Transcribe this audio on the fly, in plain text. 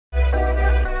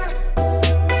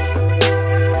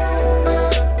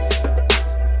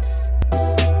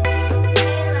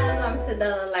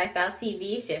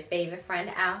DoloLifestyleTV. It's your favorite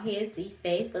friend out here, Z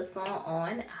Faith. What's going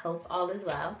on? I hope all is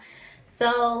well.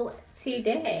 So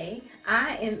today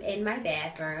I am in my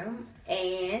bathroom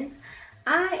and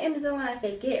I am doing like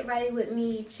a get ready with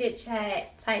me chit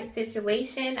chat type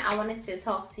situation. I wanted to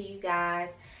talk to you guys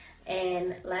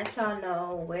and let y'all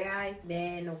know where I've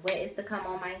been, what is to come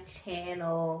on my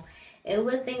channel, and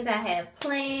what things I have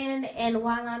planned. And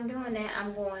while I'm doing that,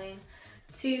 I'm going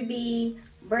to be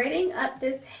braiding up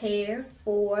this hair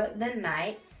for the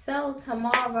night. So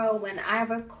tomorrow when I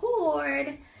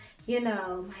record, you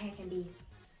know, my hair can be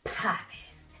popping.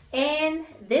 And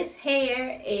this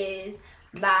hair is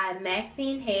by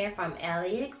Maxine Hair from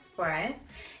AliExpress.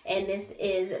 And this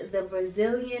is the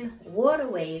Brazilian water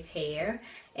wave hair.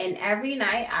 And every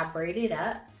night I braid it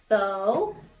up.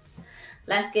 So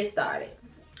let's get started.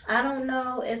 I don't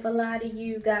know if a lot of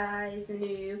you guys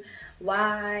knew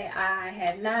why I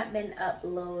have not been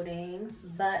uploading,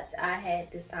 but I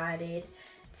had decided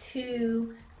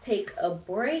to take a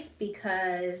break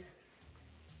because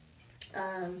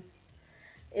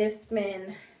it's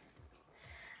been,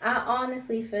 I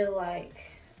honestly feel like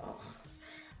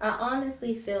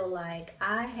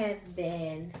I have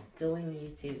been doing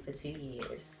YouTube for 2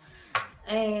 years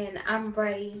and I'm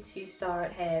ready to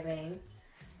start having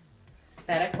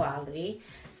better quality.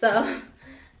 So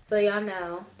y'all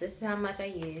know this is how much I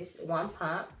use, 1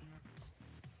 pump.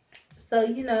 So,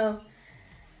 you know,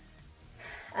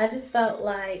 I just felt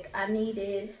like I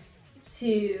needed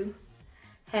to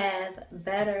have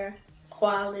better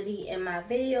quality in my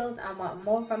videos. I want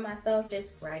more from myself,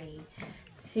 just ready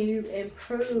to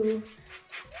improve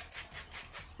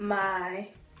my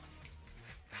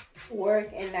work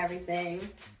and everything.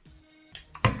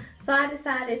 So I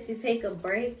decided to take a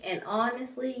break, and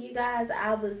honestly, you guys,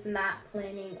 I was not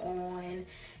planning on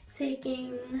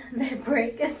taking that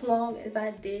break as long as I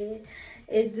did.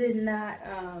 It did not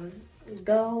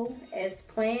go as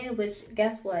planned, which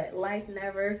guess what? Life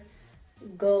never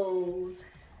goes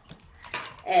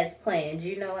as planned.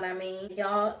 You know what I mean?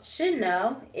 Y'all should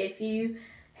know, if you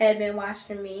have been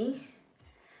watching me,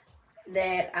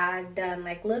 that I've done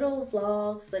like little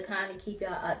vlogs to kind of keep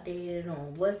y'all updated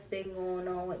on what's been going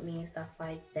on with me and stuff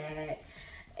like that.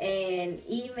 And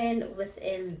even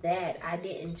within that, I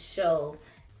didn't show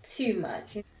too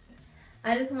much.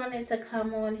 I just wanted to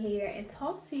come on here and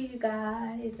talk to you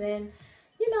guys and,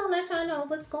 you know, let y'all know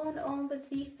what's going on with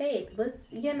Z Faith. What's,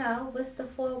 you know, what's the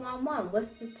 411? What's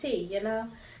the T, you know?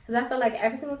 Because I feel like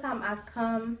every single time I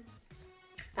come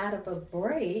out of a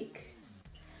break,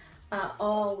 I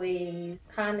always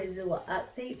kind of do an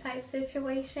update type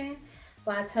situation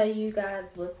where I tell you guys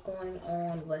what's going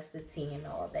on, what's the tea and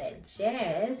all that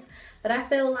jazz. But I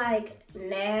feel like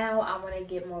now I want to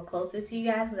get more closer to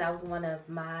you guys because that was one of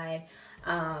my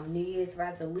New Year's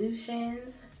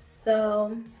resolutions.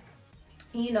 So,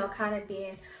 you know, kind of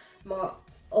being more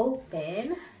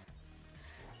open.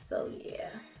 So, yeah.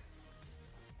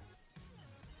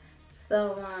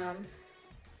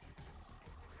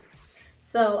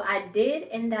 So I did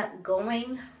end up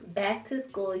going back to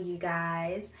school, you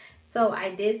guys. So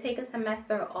I did take a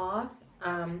semester off.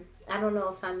 I don't know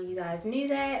if some of you guys knew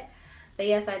that, but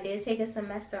yes, I did take a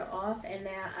semester off, and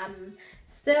now I'm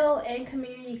still in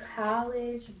community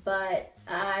college, but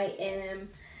I am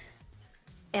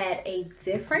at a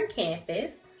different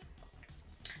campus.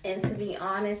 And to be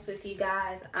honest with you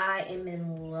guys, I am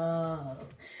in love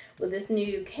with this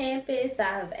new campus.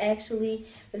 I've actually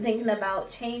been thinking about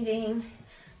changing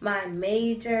my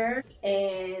major,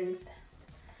 and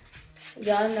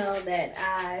y'all know that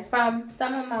from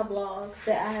some of my blogs,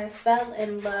 that I fell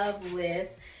in love with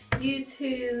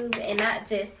YouTube and not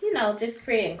just, you know, just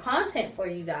creating content for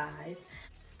you guys.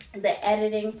 The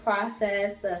editing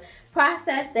process, the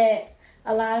process that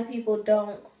a lot of people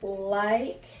don't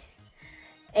like.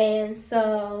 And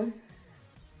so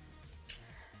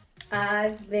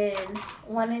I've been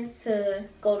wanting to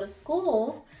go to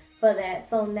school for that.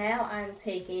 So now I'm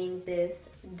taking this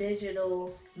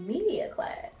digital media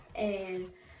class.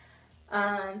 And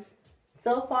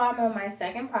so far I'm on my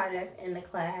second project in the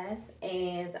class.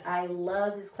 And I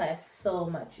love this class so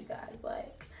much, you guys.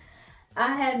 Like,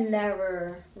 I have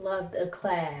never loved a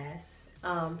class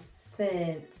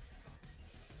since,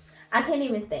 I can't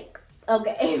even think.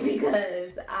 Okay,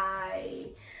 because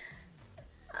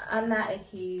I'm not a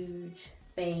huge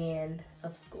fan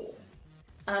of school.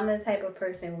 I'm the type of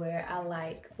person where I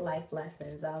like life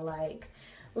lessons. I like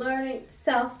learning,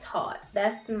 self-taught.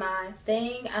 That's my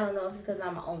thing. I don't know if it's because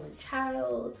I'm my only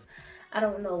child. I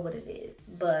don't know what it is,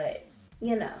 but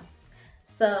you know.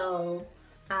 So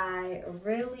I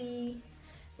really,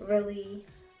 really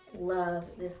love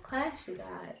this class, you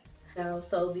guys.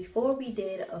 So before we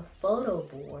did a photo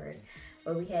board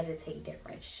where we had to take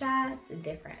different shots and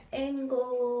different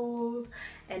angles,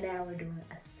 and now we're doing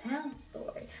a sound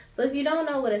story. So if you don't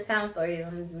know what a sound story is,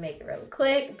 I'm gonna make it really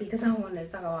quick because I want to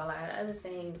talk about a lot of other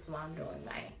things while I'm doing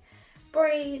my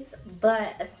braids.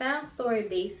 But a sound story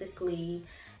basically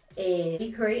is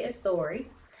you create a story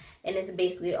and it's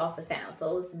basically off of sound.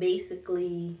 So it's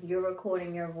basically you're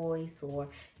recording your voice, or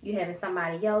you having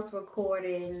somebody else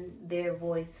recording their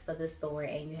voice for the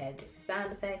story, and you have different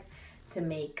sound effects to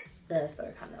make the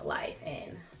story come to life.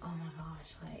 And oh my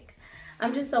gosh, like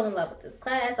I'm just so in love with this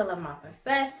class. I love my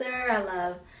professor. I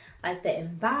love like the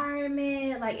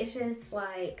environment. Like it's just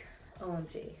like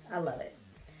OMG, I love it.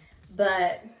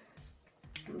 But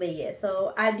yeah,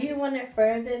 so I do want to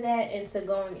further that into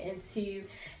going into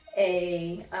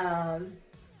a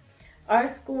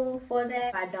art school for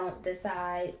that. I don't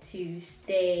decide to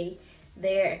stay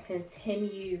there and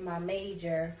continue my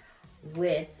major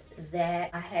with that.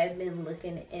 I have been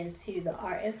looking into the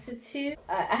Art Institute.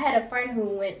 I had a friend who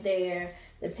went there,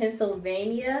 the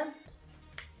Pennsylvania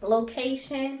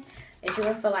location, and she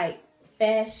went for like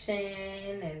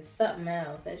fashion and something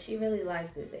else, and she really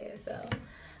liked it there. So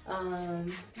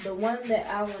the one that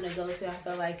I want to go to, I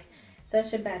feel like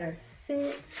such a better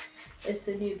fit. It's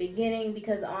a new beginning,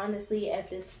 because honestly at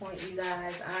this point, you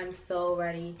guys, I'm so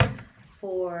ready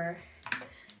for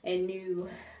a new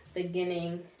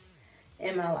beginning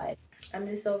in my life. I'm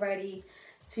just so ready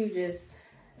to just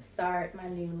start my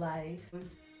new life.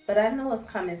 But I know it's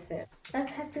coming soon. I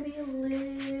just have to be a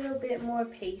little bit more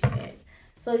patient.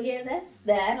 So yeah, that's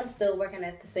that. I'm still working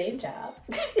at the same job.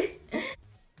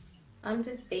 I'm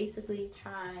just basically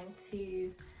trying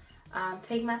to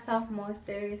take myself more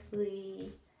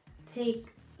seriously,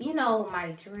 take, you know,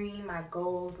 my dream, my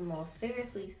goals more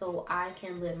seriously, so I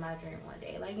can live my dream one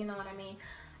day. Like, you know what I mean?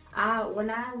 When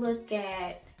I look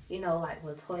at, you know, like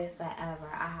Latoya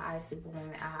Forever, I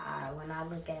Superwoman, when I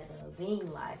look at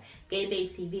Being Life,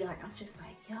 GRWM, like I'm just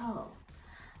like, yo,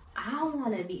 I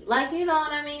want to be like, you know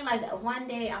what I mean? Like one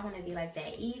day I want to be like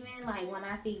that. Even like when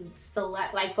I see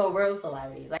like for real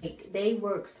celebrities, like they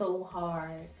work so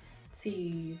hard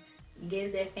to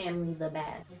give their family the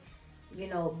best. You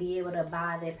know, be able to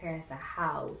buy their parents a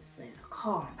house and a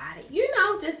car and buy it. You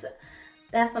know, just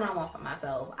that's what I want for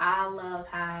myself. I love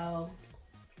how,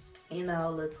 you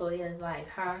know, Latoya's like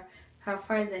her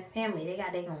friends and family, they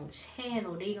got their own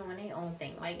channel, they doing their own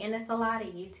thing. Like, and it's a lot of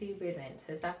YouTubers and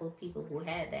successful people who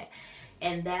had that.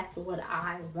 And that's what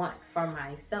I want for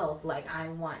myself. Like, I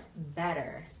want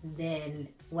better than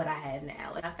what I have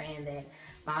now. Like, I'm saying that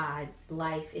my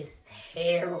life is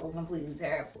terrible, completely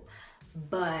terrible.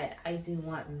 But I do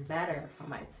want better for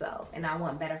myself. And I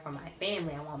want better for my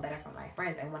family. I want better for my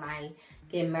friends. And when I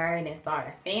get married and start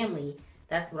a family,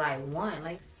 that's what I want.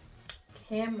 Like,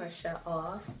 camera shut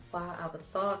off while I was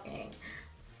talking.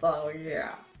 So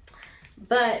yeah.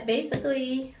 But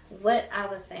basically what I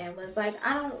was saying was like,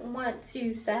 I don't want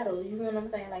to settle. You know what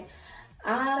I'm saying? Like,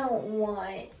 I don't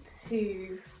want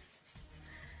to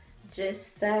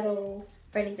just settle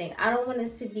for anything. I don't want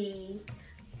it to be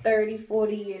 30,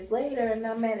 40 years later and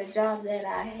I'm at a job that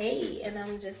I hate and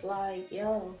I'm just like,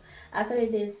 yo, I could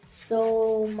have did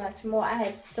so much more. I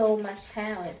have so much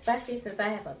talent, especially since I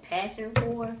have a passion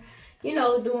for, you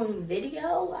know, doing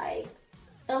video. Like,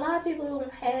 a lot of people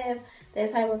don't have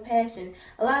that type of passion.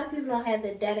 A lot of people don't have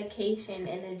the dedication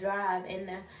and the drive and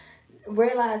the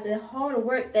realize the hard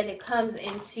work that it comes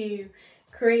into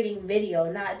creating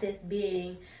video, not just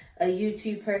being a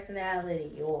YouTube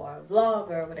personality or a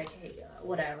vlogger or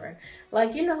whatever.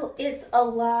 Like, you know, it's a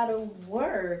lot of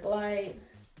work. Like,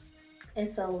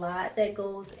 it's a lot that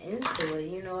goes into it,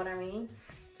 you know what I mean?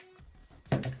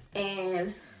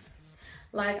 And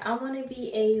like, I want to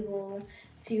be able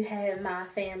to have my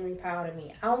family proud of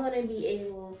me. I want to be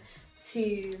able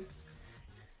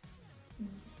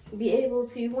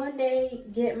to one day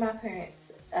get my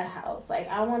parents a house. Like,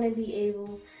 I want to be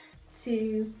able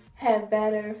to have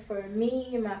better for me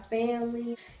and my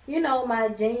family. You know, my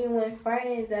genuine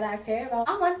friends that I care about.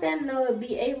 I want them to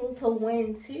be able to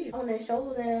win too. I want to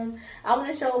show them. I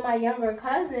want to show my younger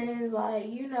cousins,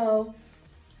 like, you know,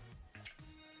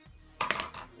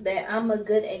 that I'm a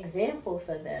good example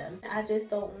for them. I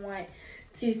just don't want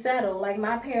to settle. Like,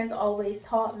 my parents always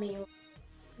taught me,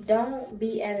 don't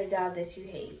be at a job that you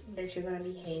hate, that you're going to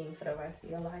be hating for the rest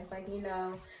of your life. Like, you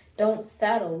know, don't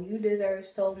settle. You deserve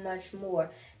so much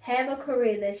more. Have a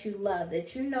career that you love,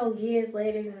 that you know years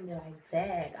later you're going to be like,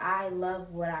 dang, I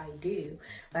love what I do.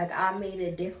 Like, I made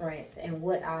a difference in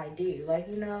what I do. Like,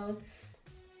 you know,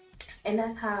 And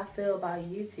that's how I feel about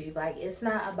YouTube. Like, it's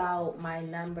not about my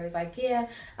numbers. Like, yeah,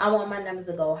 I want my numbers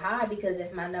to go high, because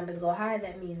if my numbers go high,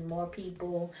 that means more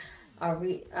people are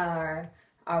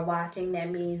watching. That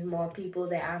means more people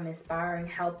that I'm inspiring,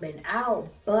 helping out.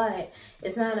 But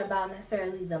it's not about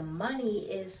necessarily the money.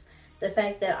 It's the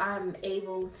fact that I'm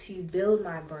able to build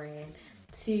my brand,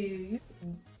 to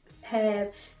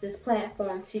have this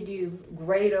platform to do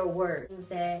greater work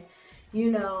that, you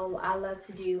know, I love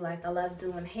to do. Like, I love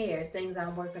doing hair, things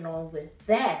I'm working on with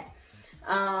that.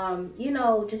 You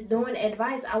know, just doing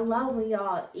advice. I love when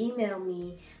y'all email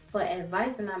me for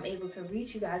advice and I'm able to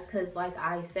reach you guys, because like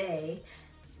I say,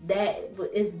 that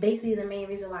is basically the main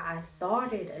reason why I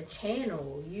started a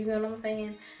channel. You know what I'm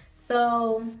saying?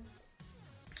 So,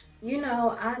 you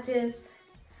know, I just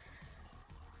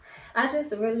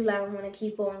really love and want to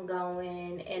keep on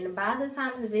going. And by the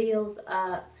time the video's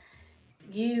up,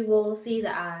 you will see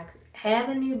that I have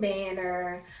a new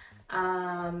banner.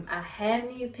 I have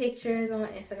new pictures on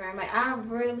Instagram. Like,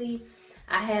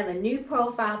 I have a new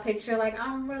profile picture. Like,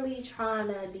 I'm really trying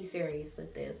to be serious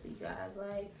with this, you guys.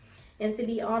 Like, and to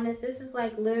be honest, this is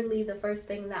like literally the first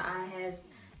thing that I have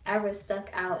ever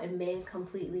stuck out and been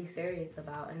completely serious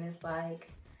about. And it's like,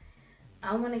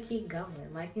 I want to keep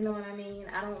going. Like, you know what I mean?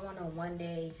 I don't want to one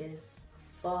day just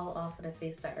fall off of the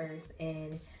face of the earth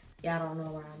and y'all don't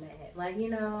know where I'm at. Like, you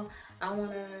know, I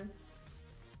want to,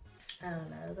 I don't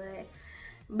know,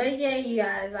 but yeah, you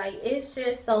guys, like, it's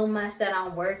just so much that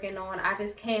I'm working on. I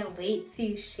just can't wait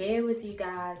to share with you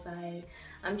guys. Like,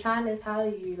 I'm trying to tell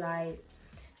you, like,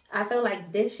 I feel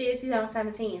like this year,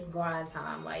 2017, is grind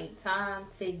time. Like, time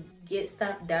to get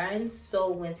stuff done.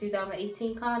 So when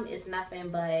 2018 comes, it's nothing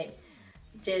but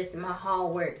just my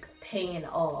hard work paying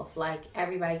off. Like,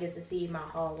 everybody gets to see my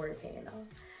hard work paying off.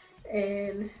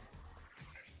 And,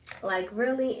 like,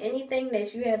 really, anything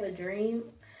that you have a dream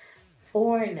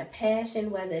for and a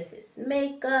passion, whether if it's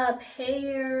makeup,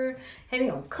 hair, having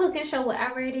a cooking show,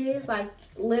 whatever it is, like,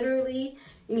 literally,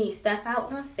 you need to step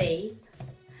out on faith.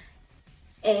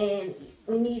 And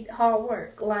we need hard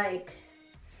work. Like,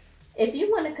 if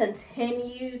you want to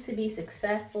continue to be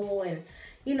successful and,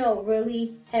 you know,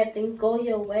 really have things go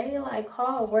your way, like,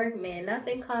 hard work, man.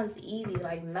 Nothing comes easy.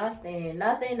 Like, nothing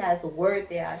that's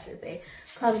worth it, I should say,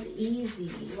 comes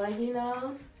easy. Like, you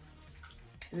know,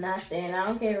 nothing. I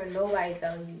don't care what nobody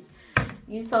tells you.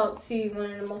 You talk to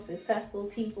one of the most successful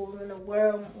people in the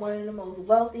world, one of the most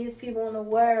wealthiest people in the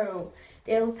world,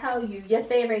 they'll tell you your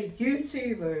favorite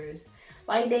YouTubers.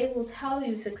 Like, they will tell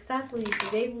you successfully.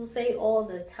 They will say all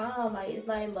the time, like, it's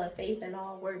nothing but faith and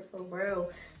hard work for real.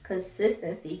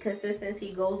 Consistency.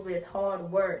 Consistency goes with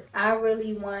hard work. I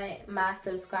really want my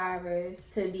subscribers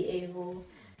to be able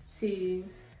to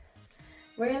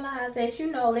realize that,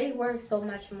 you know, they worth so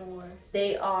much more.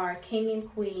 They are king and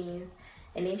queens,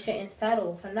 and they shouldn't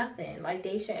settle for nothing. Like,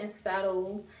 they shouldn't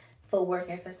settle for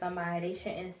working for somebody. They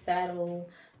shouldn't settle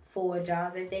for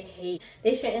jobs that they hate.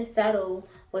 They shouldn't settle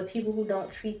with people who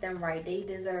don't treat them right. They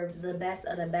deserve the best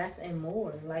of the best and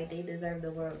more. Like, they deserve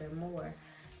the world and more.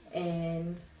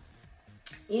 And,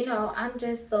 you know, I'm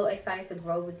just so excited to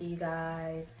grow with you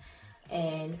guys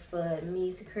and for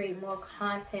me to create more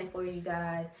content for you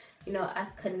guys. You know, us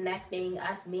connecting,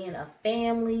 us being a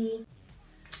family.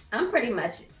 I'm pretty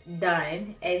much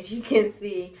done, as you can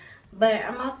see. But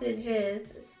I'm about to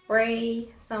just spray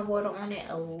some water on it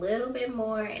a little bit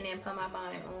more and then put my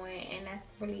bonnet on, and that's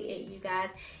really it, you guys.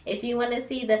 If you want to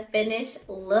see the finished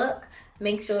look,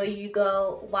 make sure you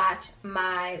go watch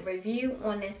my review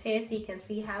on this hair so you can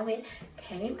see how it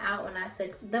came out when I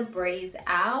took the braids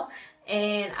out.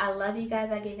 And I love you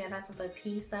guys. I give you nothing but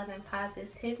peace, love, and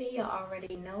positivity. You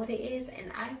already know what it is.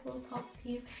 And I will talk to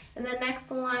you in the next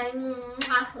one.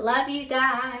 I love you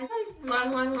guys. I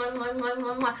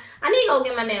need to go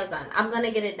get my nails done. I'm going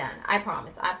to get it done. I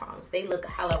promise. I promise. They look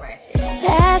hella ratchet.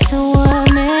 That's a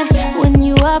woman when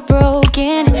you are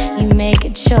broken. You make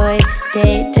a choice.